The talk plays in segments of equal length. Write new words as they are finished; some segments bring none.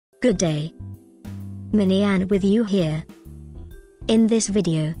Good day. Minnie Anne with you here. In this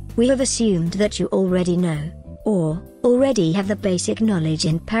video, we have assumed that you already know, or already have the basic knowledge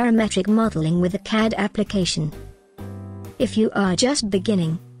in parametric modeling with the CAD application. If you are just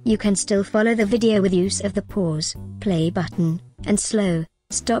beginning, you can still follow the video with use of the pause, play button, and slow,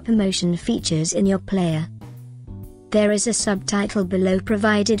 stop motion features in your player. There is a subtitle below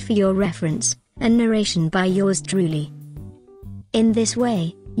provided for your reference, and narration by yours truly. In this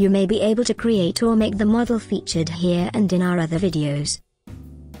way, you may be able to create or make the model featured here and in our other videos.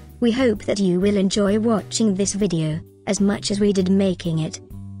 We hope that you will enjoy watching this video, as much as we did making it.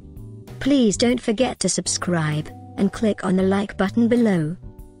 Please don't forget to subscribe, and click on the like button below.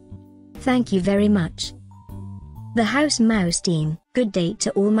 Thank you very much. The House Mouse team, good day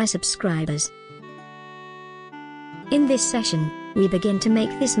to all my subscribers. In this session, we begin to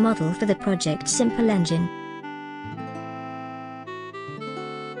make this model for the project Simple Engine.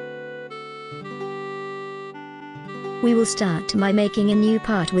 We will start by making a new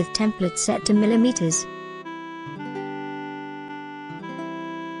part with template set to millimeters.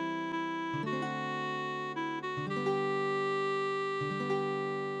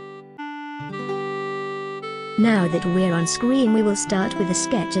 Now that we're on screen, we will start with a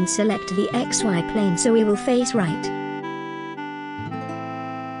sketch and select the XY plane so we will face right.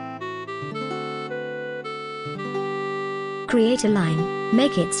 Create a line,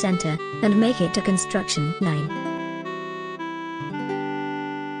 make it center, and make it a construction line.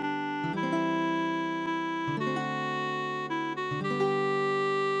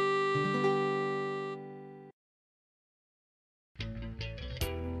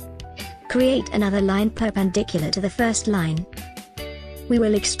 Create another line perpendicular to the first line. We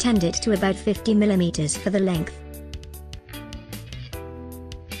will extend it to about 50 mm for the length.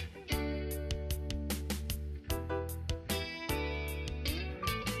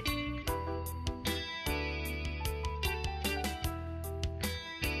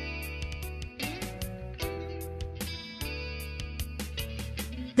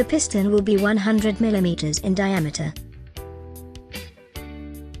 The piston will be 100 mm in diameter.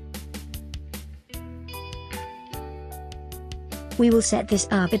 We will set this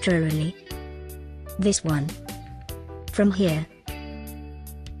arbitrarily. This one. From here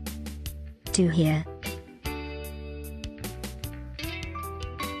to here.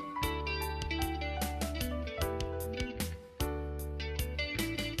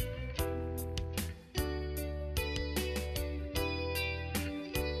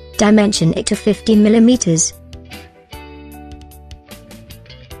 Dimension it to 50 mm.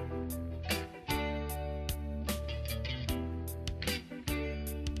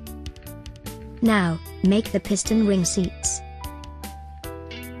 Now, make the piston ring seats.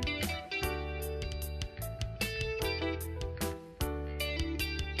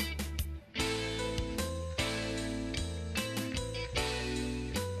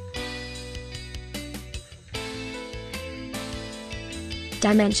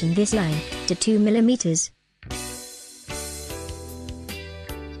 Dimension this line to 2 mm.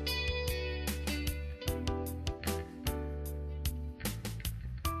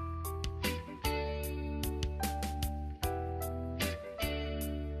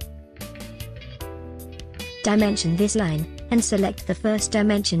 Dimension this line, and select the first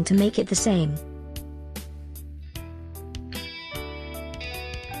dimension to make it the same.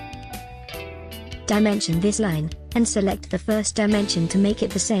 Dimension this line, and select the first dimension to make it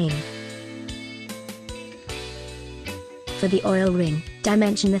the same. For the oil ring,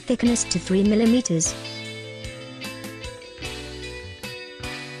 dimension the thickness to 3 mm.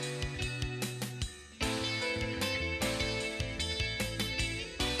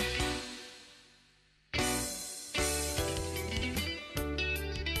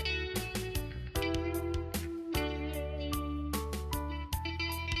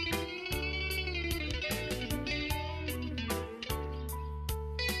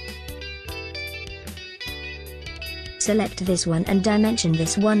 Select this one and dimension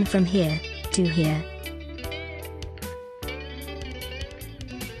this one from here to here.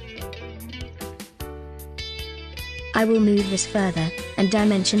 I will move this further, and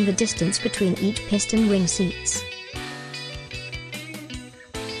dimension the distance between each piston ring seats.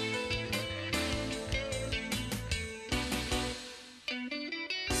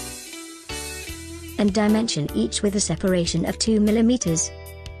 And dimension each with a separation of 2 mm.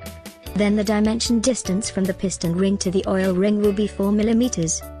 Then the dimension distance from the piston ring to the oil ring will be 4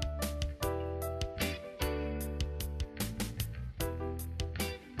 mm.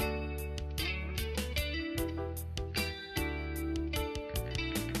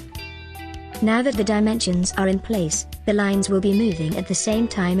 Now that the dimensions are in place, The lines will be moving at the same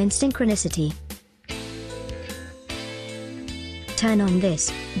time in synchronicity. Turn on this,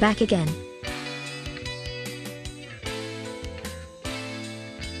 back again.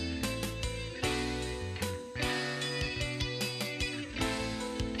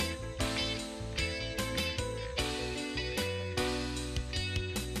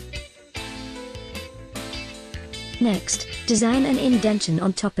 Next, design an indentation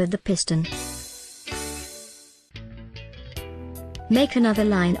on top of the piston. Make another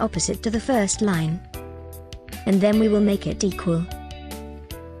line opposite to the first line. And then we will make it equal.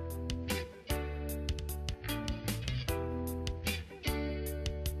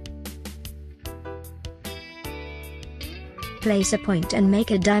 Place a point and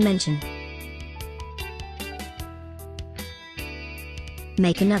make a dimension.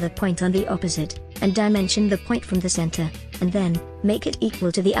 Make another point on the opposite, and dimension the point from the center, and then, make it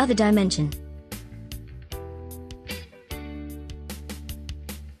equal to the other dimension.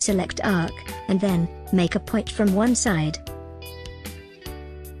 Select arc, and then, make a point from one side.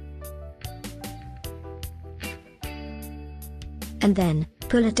 And then,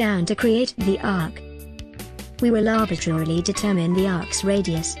 pull it down to create the arc. We will arbitrarily determine the arc's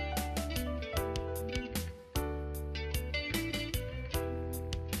radius.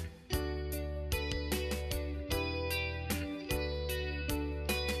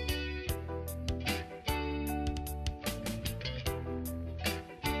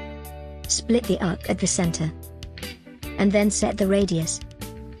 Split the arc at the center. And then set the radius.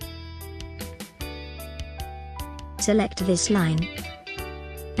 Select this line.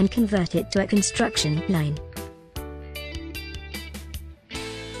 And convert it to a construction line.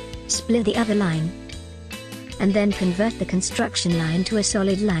 Split the other line. And then convert the construction line to a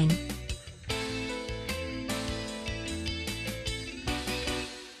solid line.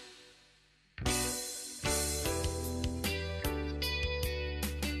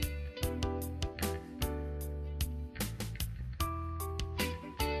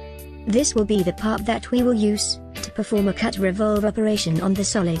 This will be the part that we will use to perform a cut revolve operation on the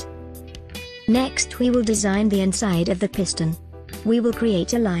solid. Next we will design the inside of the piston. We will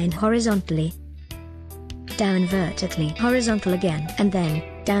create a line horizontally, down vertically, horizontal again, and then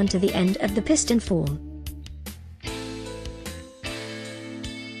down to the end of the piston form.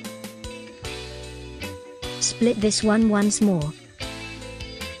 Split this one once more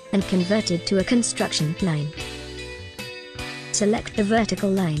and convert it to a construction line. Select the vertical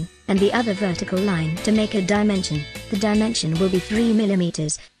line and the other vertical line to make a dimension. The dimension will be 3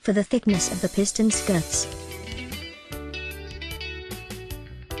 mm for the thickness of the piston skirts.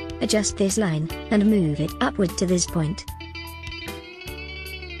 Adjust this line and move it upward to this point.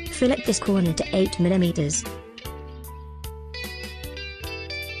 Fillet this corner to 8 mm.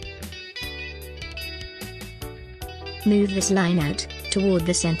 Move this line out toward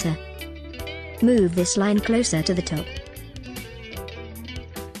the center. Move this line closer to the top.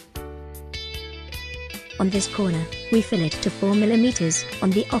 On this corner, we fillet to 4 mm.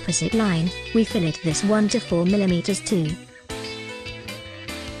 On the opposite line, we fillet this 1 to 4 mm too.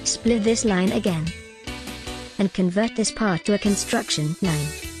 Split this line again. And convert this part to a construction line.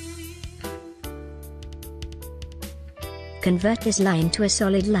 Convert this line to a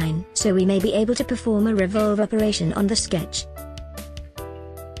solid line so we may be able to perform a revolve operation on the sketch.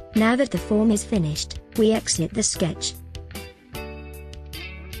 Now that the form is finished, we exit the sketch.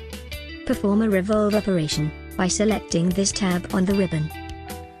 Perform a revolve operation by selecting this tab on the ribbon.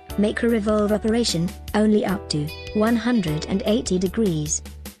 Make a revolve operation only up to 180 degrees.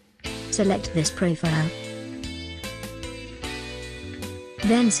 Select this profile.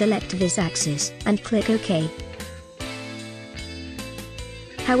 Then select this axis and click OK.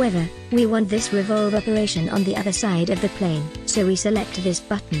 However, we want this revolve operation on the other side of the plane, so we select this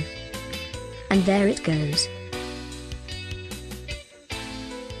button. And there it goes.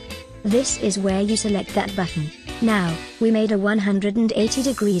 This is where you select that button. Now, we made a 180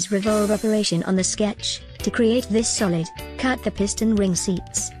 degrees revolve operation on the sketch. To create this solid, cut the piston ring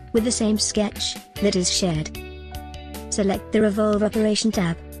seats with the same sketch that is shared. Select the revolve operation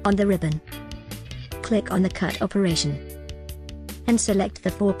tab on the ribbon. Click on the cut operation. And select the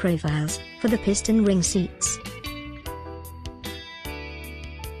 4 profiles for the piston ring seats.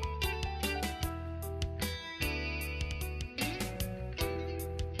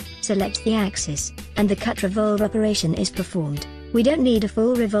 Select the axis, and the cut revolve operation is performed. We don't need a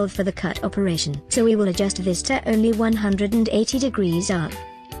full revolve for the cut operation, so we will adjust this to only 180 degrees arc.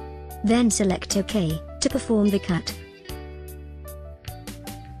 Then select OK to perform the cut.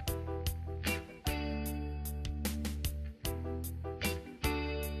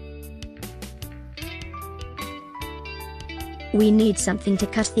 we need something to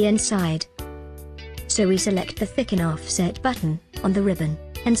cut the inside. So we select the Thicken Offset button on the ribbon,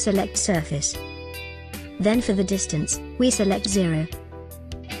 and select Surface. Then for the distance, we select 0.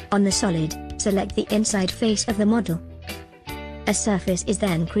 On the solid, select the inside face of the model. A surface is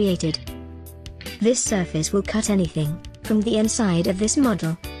then created. This surface will cut anything from the inside of this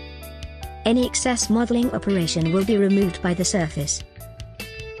model. Any excess modeling operation will be removed by the surface.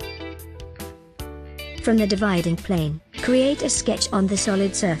 From the dividing plane, create a sketch on the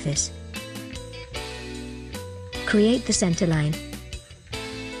solid surface. Create the center line.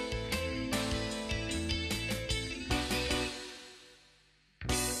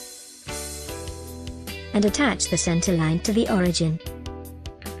 And attach the center line to the origin.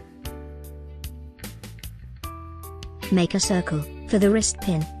 Make a circle for the wrist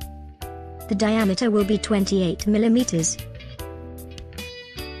pin. The diameter will be 28 mm.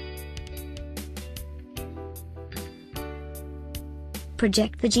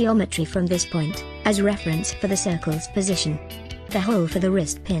 Project the geometry from this point as reference for the circle's position. The hole for the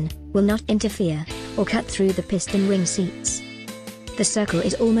wrist pin will not interfere or cut through the piston ring seats. The circle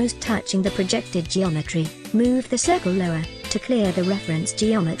is almost touching the projected geometry. Move the circle lower to clear the reference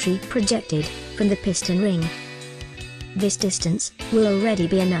geometry projected from the piston ring. This distance will already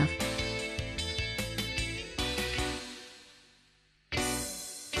be enough.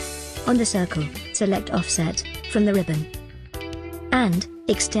 On the circle, select Offset from the ribbon and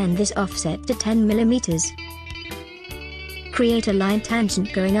extend this offset to 10 mm. Create a line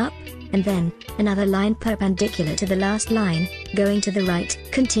tangent going up, and then another line perpendicular to the last line, going to the right.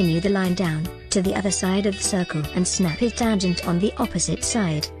 Continue the line down to the other side of the circle and snap it tangent on the opposite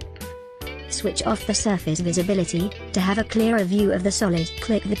side. Switch off the surface visibility to have a clearer view of the solid.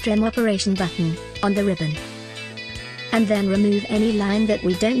 Click the Trim Operation button on the ribbon, and then remove any line that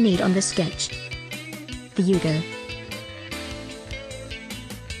we don't need on the sketch. There you go.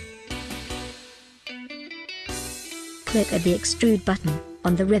 Click at the Extrude button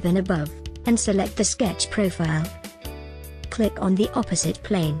on the ribbon above, and select the sketch profile. Click on the opposite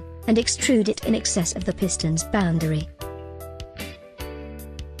plane, and extrude it in excess of the piston's boundary.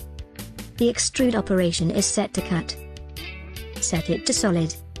 The extrude operation is set to cut. Set it to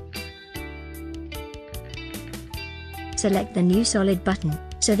solid. Select the new solid button,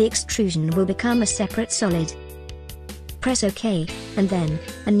 so the extrusion will become a separate solid. Press OK, and then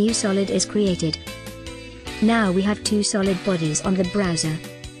a new solid is created. Now we have two solid bodies on the browser.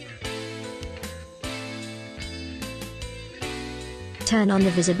 Turn on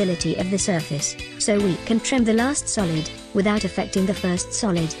the visibility of the surface, so we can trim the last solid without affecting the first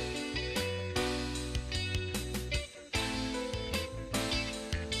solid.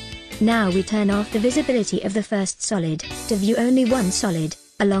 Now we turn off the visibility of the first solid to view only one solid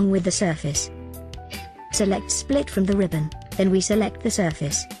along with the surface. Select Split from the ribbon, then we select the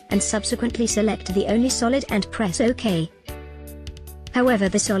surface, and subsequently select the only solid and press OK. However,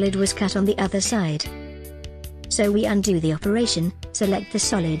 the solid was cut on the other side. So we undo the operation, select the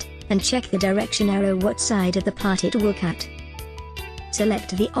solid, and check the direction arrow what side of the part it will cut.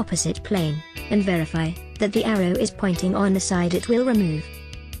 Select the opposite plane, and verify that the arrow is pointing on the side it will remove.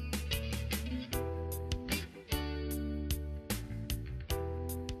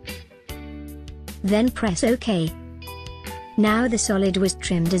 Then press OK. Now the solid was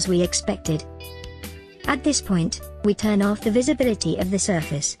trimmed as we expected. At this point, we turn off the visibility of the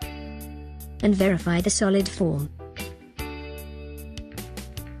surface and verify the solid form.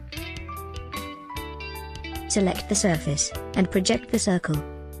 Select the surface and project the circle.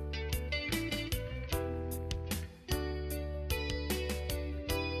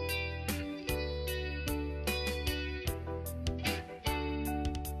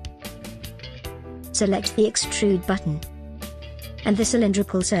 Select the Extrude button, and the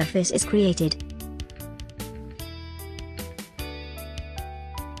cylindrical surface is created.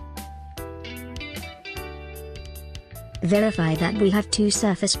 Verify that we have two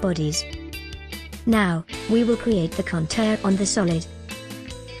surface bodies. Now, we will create the contour on the solid.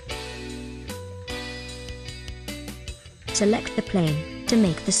 Select the plane to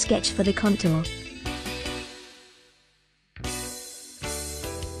make the sketch for the contour.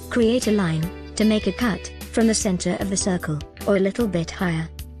 Create a line to make a cut from the center of the circle, or a little bit higher.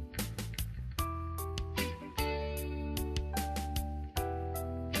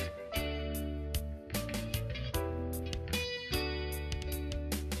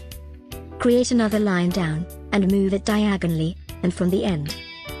 Create another line down, and move it diagonally, and from the end.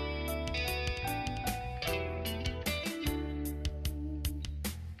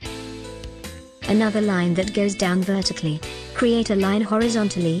 Another line that goes down vertically. Create a line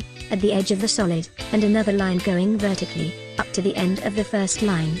horizontally at the edge of the solid, and another line going vertically up to the end of the first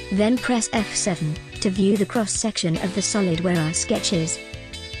line. Then press F7 to view the cross-section of the solid where our sketch is.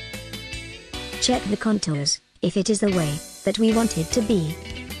 Check the contours, if it is the way that we want it to be.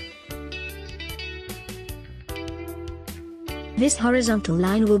 This horizontal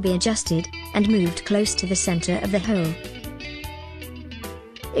line will be adjusted and moved close to the center of the hole.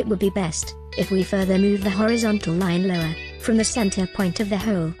 It would be best if we further move the horizontal line lower from the center point of the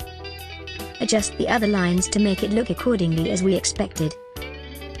hole. Adjust the other lines to make it look accordingly as we expected.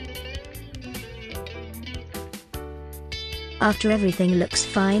 After everything looks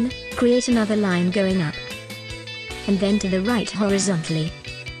fine, create another line going up and then to the right horizontally.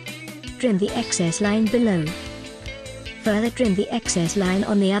 Trim the excess line below. Further trim the excess line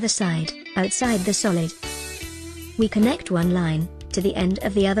on the other side, outside the solid. We connect one line to the end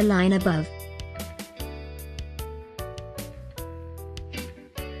of the other line above.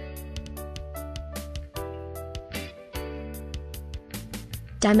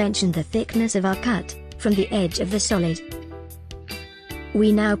 Dimension the thickness of our cut from the edge of the solid.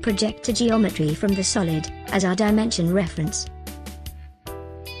 We now project a geometry from the solid as our dimension reference.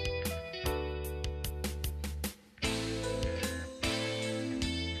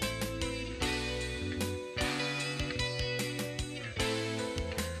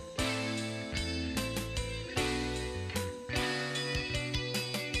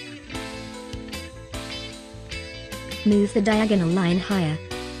 Move the diagonal line higher.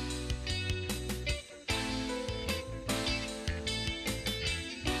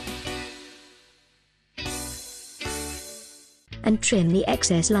 And trim the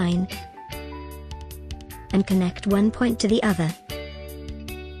excess line. And connect one point to the other.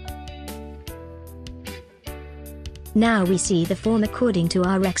 Now we see the form according to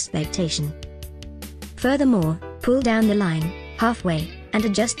our expectation. Furthermore, pull down the line halfway and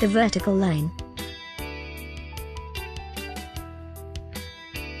adjust the vertical line.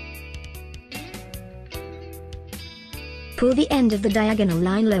 Pull the end of the diagonal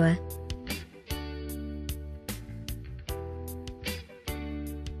line lower.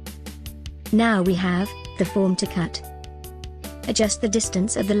 Now we have the form to cut. Adjust the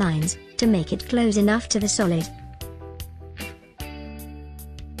distance of the lines to make it close enough to the solid.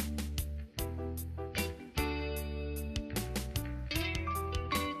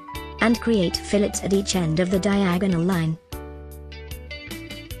 And create fillets at each end of the diagonal line.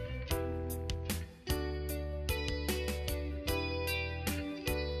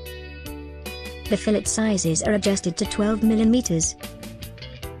 The fillet sizes are adjusted to 12 mm.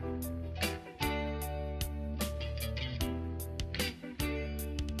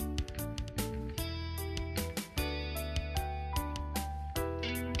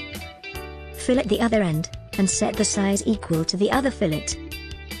 Fillet the other end, and set the size equal to the other fillet.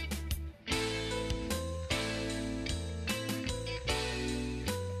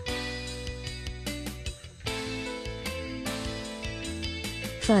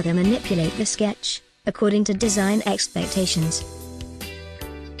 Further manipulate the sketch according to design expectations.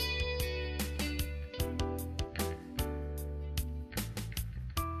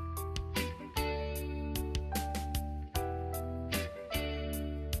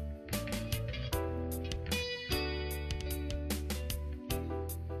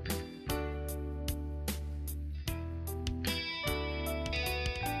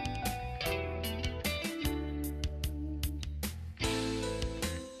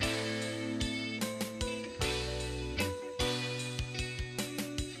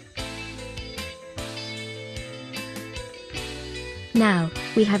 Now,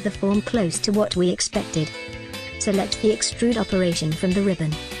 we have the form close to what we expected. Select the extrude operation from the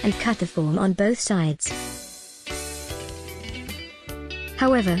ribbon, and cut the form on both sides.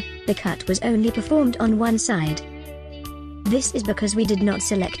 However, the cut was only performed on one side. This is because we did not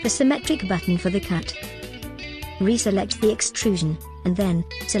select the symmetric button for the cut. Reselect the extrusion, and then,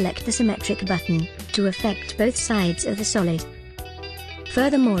 select the symmetric button, to affect both sides of the solid.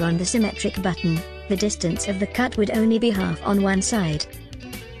 Furthermore, on the symmetric button, the distance of the cut would only be half on one side.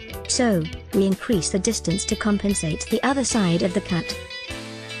 So, we increase the distance to compensate the other side of the cut.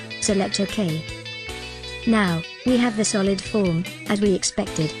 Select OK. Now, we have the solid form, as we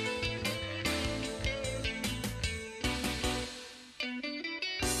expected.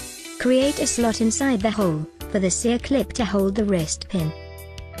 Create a slot inside the hole, for the sear clip to hold the wrist pin.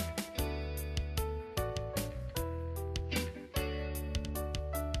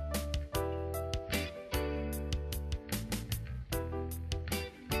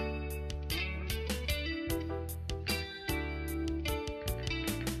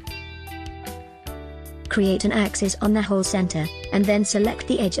 Create an axis on the hole center, and then select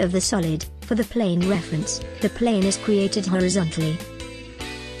the edge of the solid For the plane reference, the plane is created horizontally.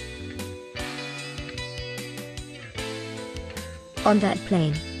 On that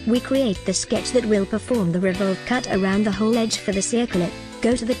plane, we create the sketch that will perform the revolve cut around the whole edge for the circlip.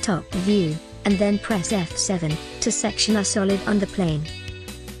 Go to the top view, and then press F7 to section a solid on the plane.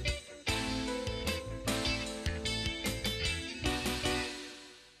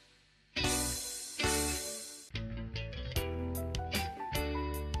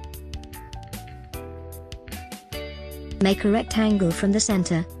 Make a rectangle from the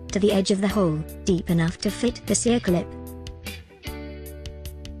center to the edge of the hole, deep enough to fit the circlip.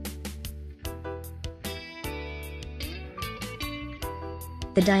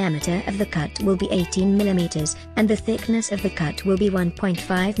 The diameter of the cut will be 18 mm, and the thickness of the cut will be 1.5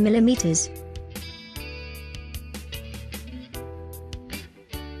 mm.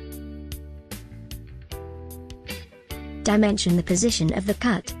 Dimension the position of the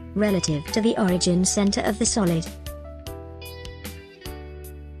cut, relative to the origin center of the solid.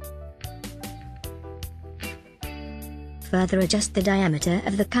 Further adjust the diameter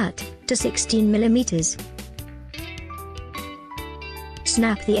of the cut to 16 mm.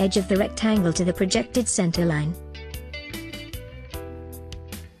 Snap the edge of the rectangle to the projected center line.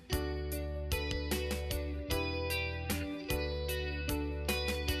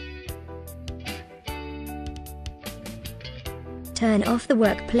 Turn off the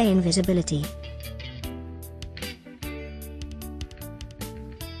work plane visibility.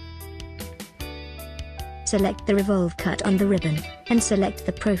 Select the revolve cut on the ribbon, and select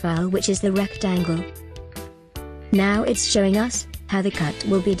the profile, which is the rectangle. Now it's showing us how the cut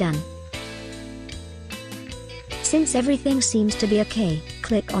will be done. Since everything seems to be okay,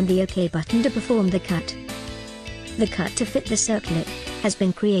 click on the OK button to perform the cut. The cut to fit the circlip has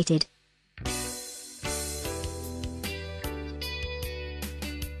been created.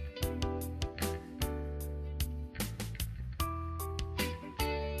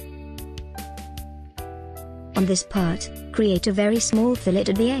 On this part, create a very small fillet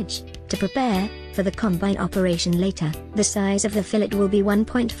at the edge, to prepare for the combine operation later. The size of the fillet will be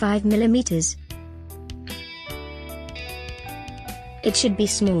 1.5 mm. It should be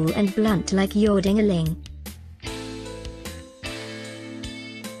small and blunt like you're ding-a-ling.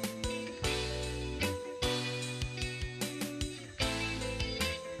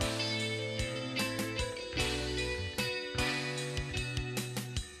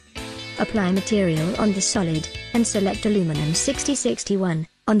 Apply material on the solid, and select Aluminum 6061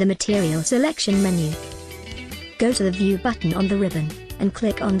 on the Material Selection menu. Go to the View button on the ribbon, and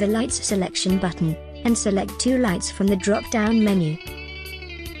click on the Lights Selection button, and select 2 lights from the drop-down menu.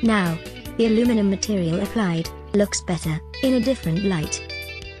 Now, the aluminum material applied looks better in a different light.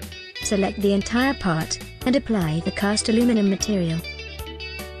 Select the entire part, and apply the cast aluminum material.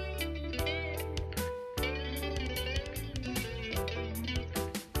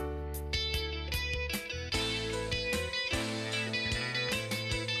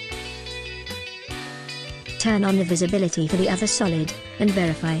 Turn on the visibility for the other solid, and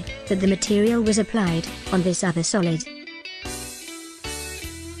verify that the material was applied on this other solid.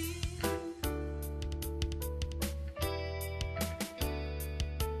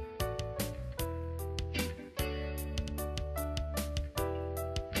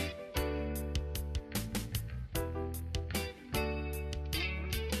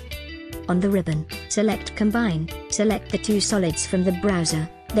 On the ribbon, select Combine, select the 2 solids from the browser,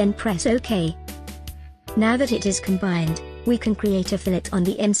 then press OK. Now that it is combined, we can create a fillet on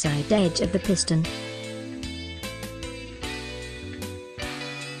the inside edge of the piston.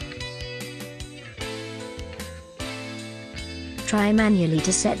 Try manually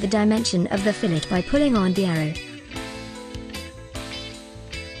to set the dimension of the fillet by pulling on the arrow.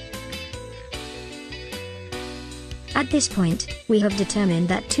 At this point, we have determined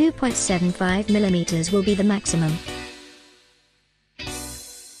that 2.75 mm will be the maximum.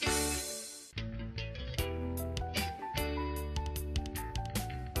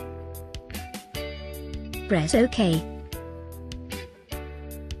 Press OK.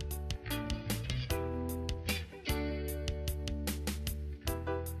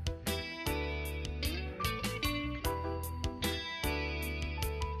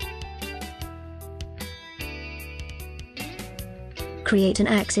 Create an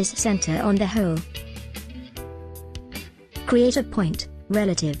axis center on the hole. Create a point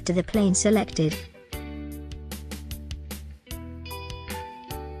relative to the plane selected.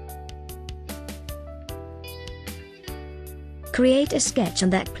 Create a sketch on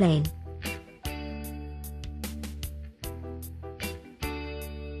that plane.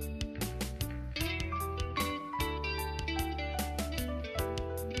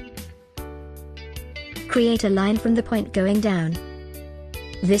 Create a line from the point going down.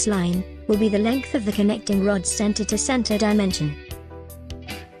 This line will be the length of the connecting rod's center-to-center dimension.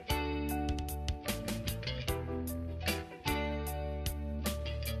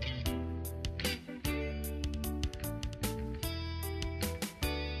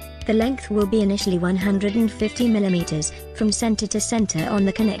 The length will be initially 150 mm from center to center on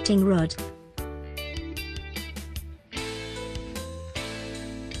the connecting rod.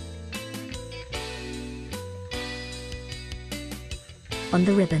 On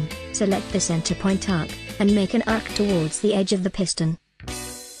the ribbon, select the center point arc, and make an arc towards the edge of the piston.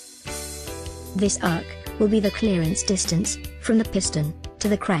 This arc will be the clearance distance from the piston to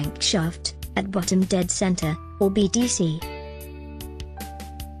the crankshaft at bottom dead center, or BDC.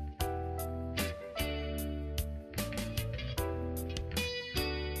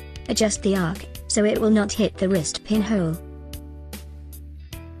 Adjust the arc so it will not hit the wrist pin hole.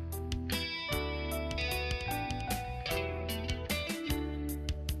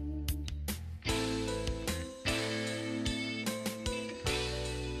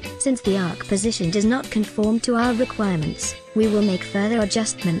 Since the arc position does not conform to our requirements, we will make further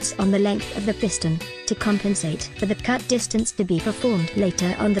adjustments on the length of the piston to compensate for the cut distance to be performed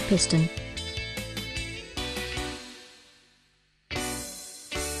later on the piston.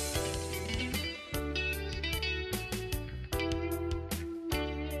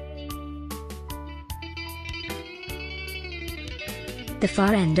 The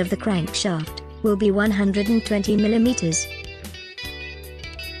far end of the crankshaft will be 120 mm.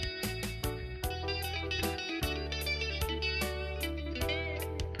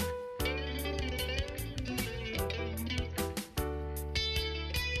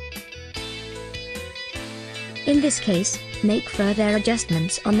 In this case, make further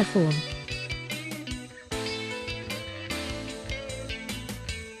adjustments on the form.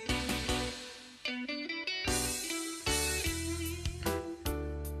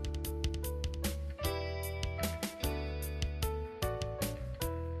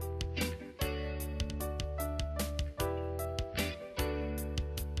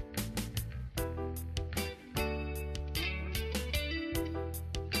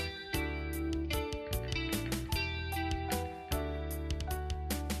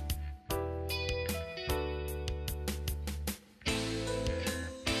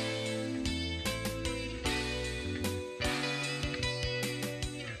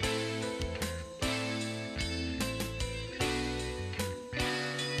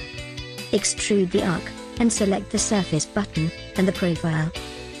 Extrude the arc, and select the surface button, and the profile.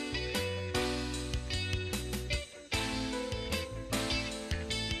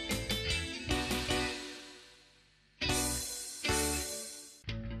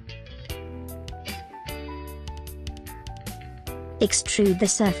 Extrude the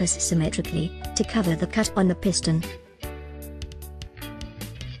surface symmetrically, to cover the cut on the piston.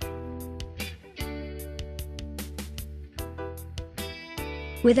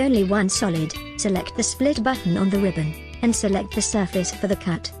 With only one solid, select the split button on the ribbon, and select the surface for the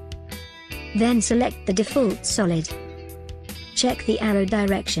cut. Then select the default solid. Check the arrow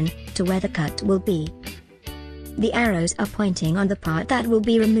direction, to where the cut will be. The arrows are pointing on the part that will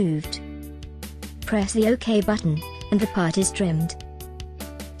be removed. Press the OK button, and the part is trimmed.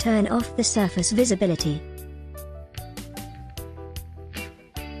 Turn off the surface visibility.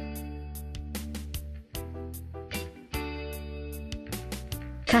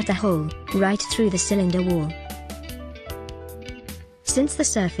 Cut a hole right through the cylinder wall. Since the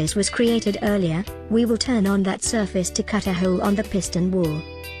surface was created earlier, we will turn on that surface to cut a hole on the piston wall.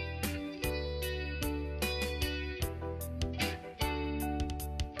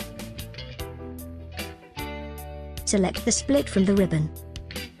 Select the split from the ribbon.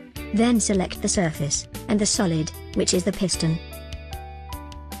 Then select the surface, and the solid, which is the piston.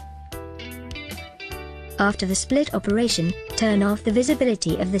 After the split operation, turn off the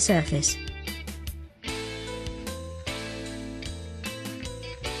visibility of the surface.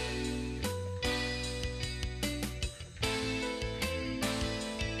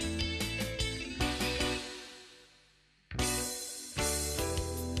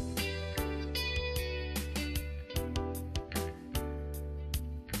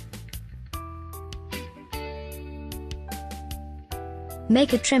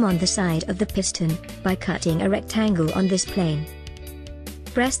 Make a trim on the side of the piston, by cutting a rectangle on this plane.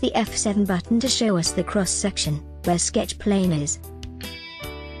 Press the F7 button to show us the cross-section, where sketch plane is.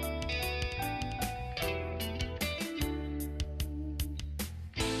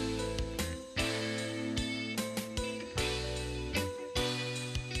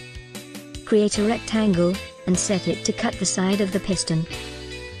 Create a rectangle, and set it to cut the side of the piston.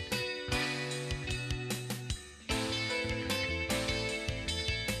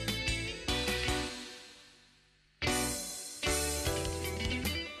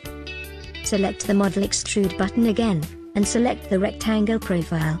 select the Model Extrude button again, and select the rectangle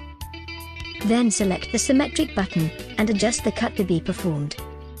profile. Then select the Symmetric button, and adjust the cut to be performed.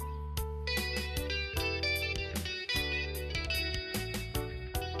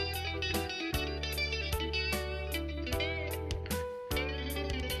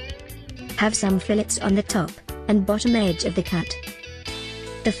 Have some fillets on the top and bottom edge of the cut.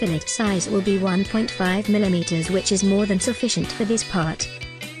 The fillet size will be 1.5 mm, which is more than sufficient for this part.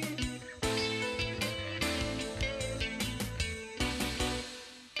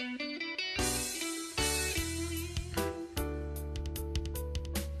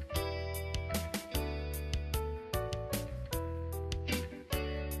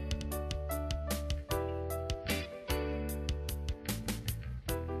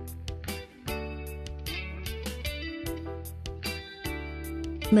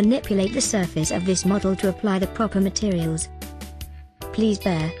 Manipulate the surface of this model to apply the proper materials. Please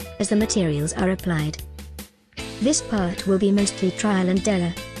bear, as the materials are applied. This part will be mostly trial and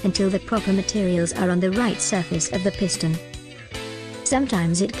error, until the proper materials are on the right surface of the piston.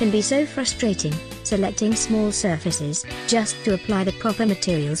 Sometimes it can be so frustrating, selecting small surfaces, just to apply the proper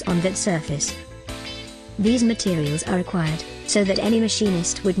materials on that surface. These materials are required, so that any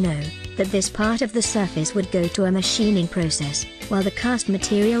machinist would know that this part of the surface would go to a machining process, while the cast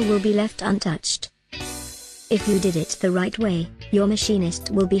material will be left untouched. If you did it the right way, your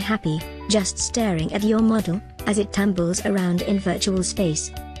machinist will be happy, just staring at your model, as it tumbles around in virtual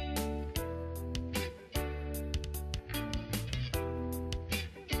space.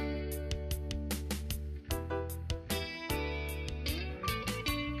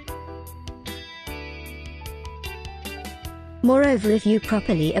 Moreover, if you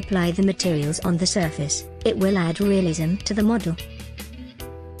properly apply the materials on the surface, it will add realism to the model.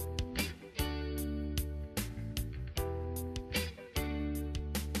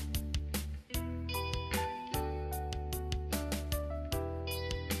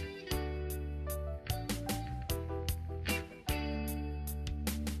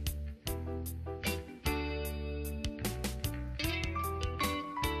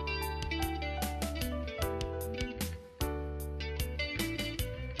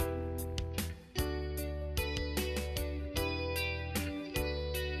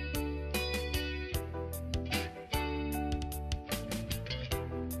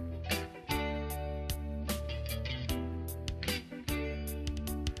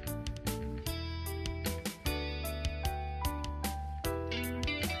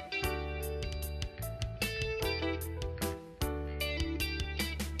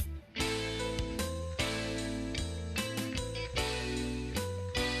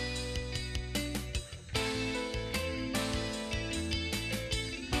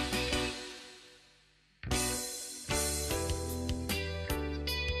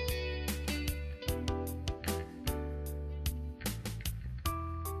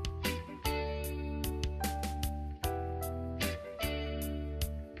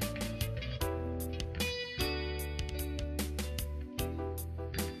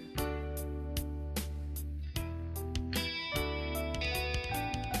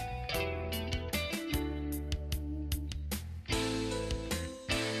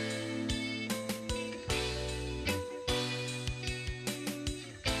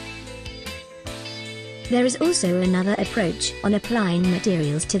 There is also another approach on applying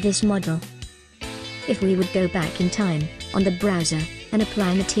materials to this model. If we would go back in time, on the browser, and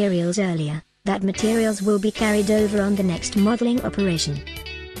apply materials earlier, that materials will be carried over on the next modeling operation.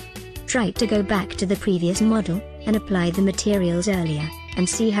 Try to go back to the previous model, and apply the materials earlier, and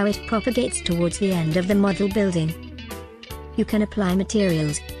see how it propagates towards the end of the model building. You can apply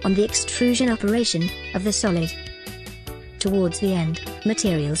materials on the extrusion operation of the solid. Towards the end,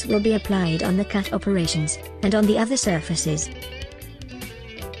 materials will be applied on the cut operations, and on the other surfaces.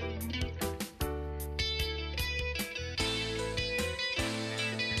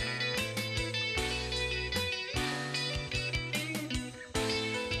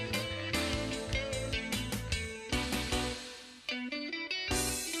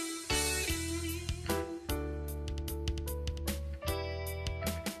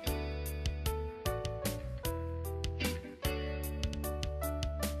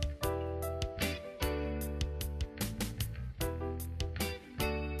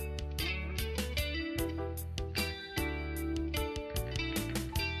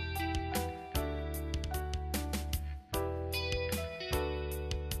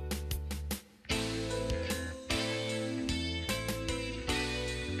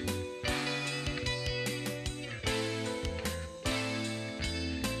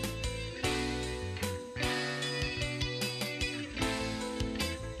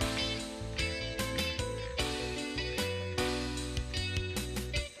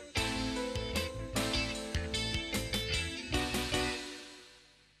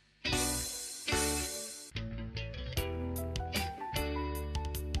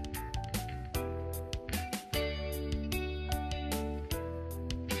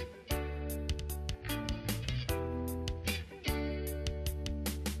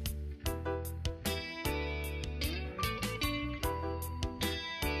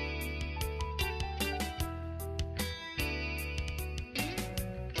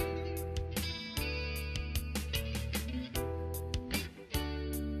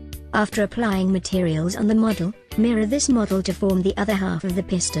 After applying materials on the model, mirror this model to form the other half of the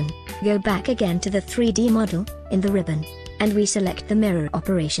piston. Go back again to the 3D model, in the ribbon, and we select the mirror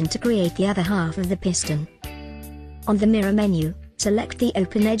operation to create the other half of the piston. On the mirror menu, select the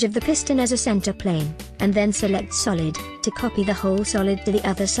open edge of the piston as a center plane, and then select solid, to copy the whole solid to the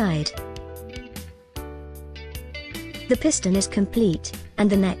other side. The piston is complete, and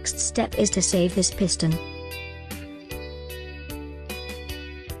the next step is to save this piston.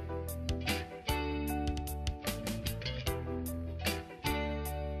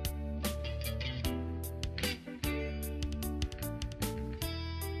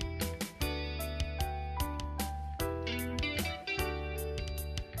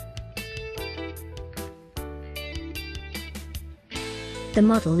 The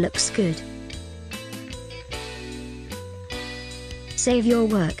model looks good. Save your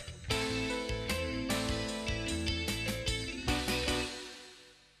work.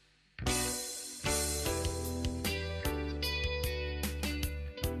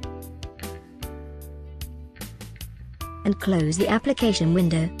 And close the application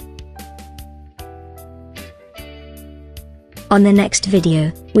window. On the next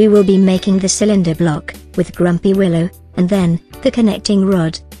video, we will be making the cylinder block, with Grumpy Willow, and then, the connecting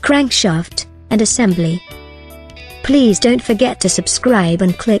rod, crankshaft, and assembly. Please don't forget to subscribe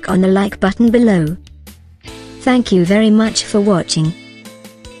and click on the like button below. Thank you very much for watching.